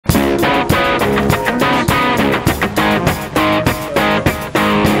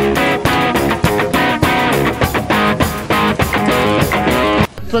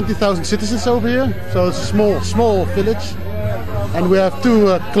20,000 citizens over here, so it's a small village, and we have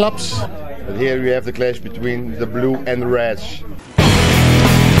two clubs. But here we have the clash between the blue and the reds.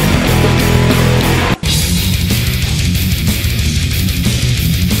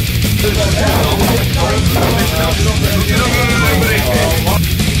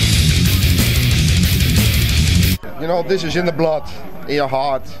 You know, this is in the blood, in your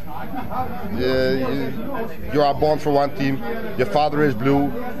heart. You are born for one team. Your father is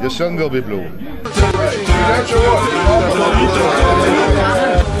blue. Your son will be blue.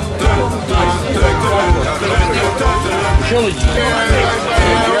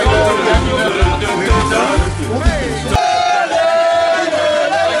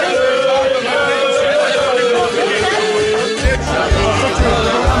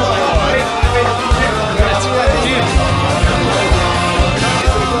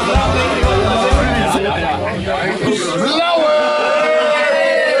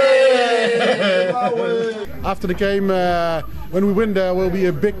 After the game, when we win there will be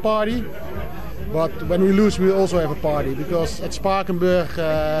a big party, but when we lose we also have a party, because at Spakenburg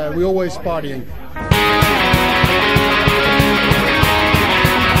we always partying.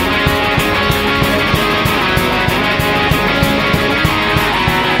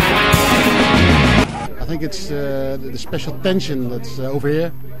 I think it's the special tension that's over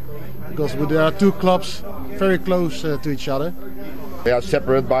here, because there are two clubs very close to each other. They are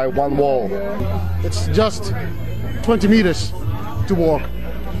separated by one wall. It's just 20 meters to walk.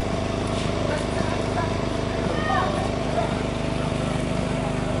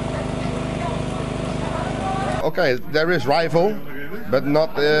 Okay, there is rival, but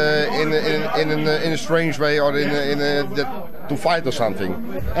not in a strange way or to fight or something.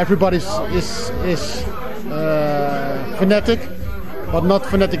 Everybody is fanatic, but not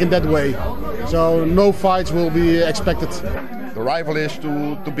fanatic in that way. So no fights will be expected. The rival is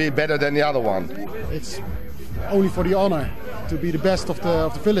to be better than the other one. It's only for the honor to be the best of the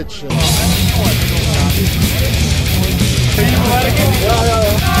village.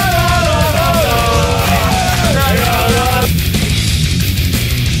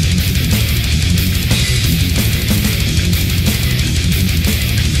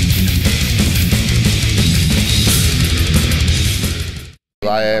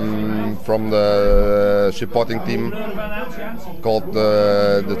 I am from the supporting team called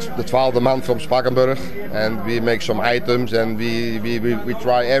the 12th man from Spakenburg, and we make some items, and we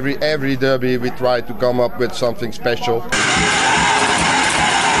try every derby we try to come up with something special.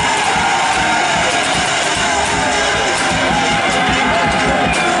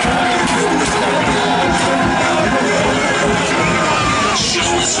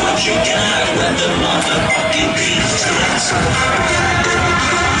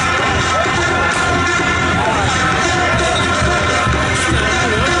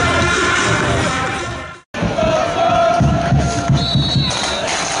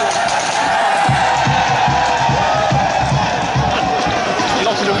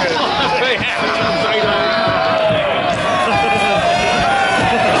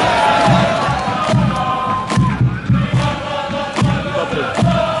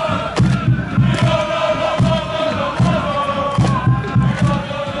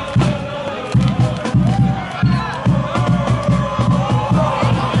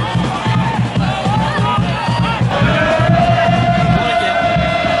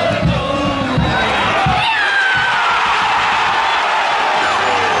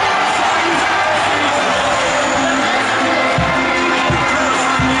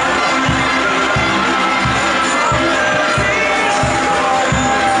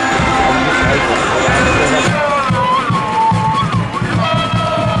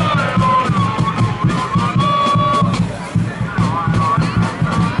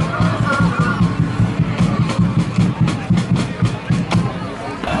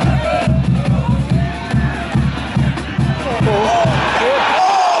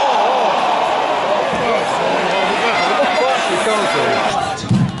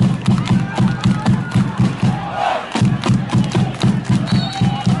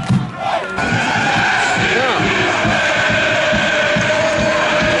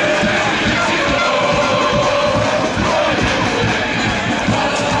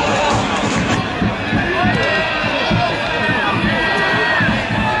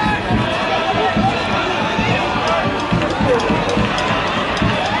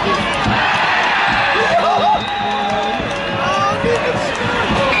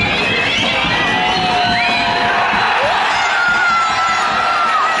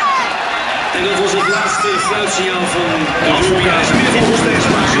 En dat was het laatste fluitsignaal van de groep Ijsselmeervogels deze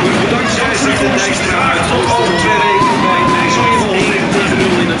maand. Bedankt, zij zegt de Dijkstra uit Oost-Tweede bij Ijsselmeervogels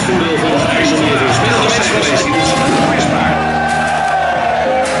 1-0 in het het voordeel van de Ijsselmeervogels. Met de wedstrijd geweest.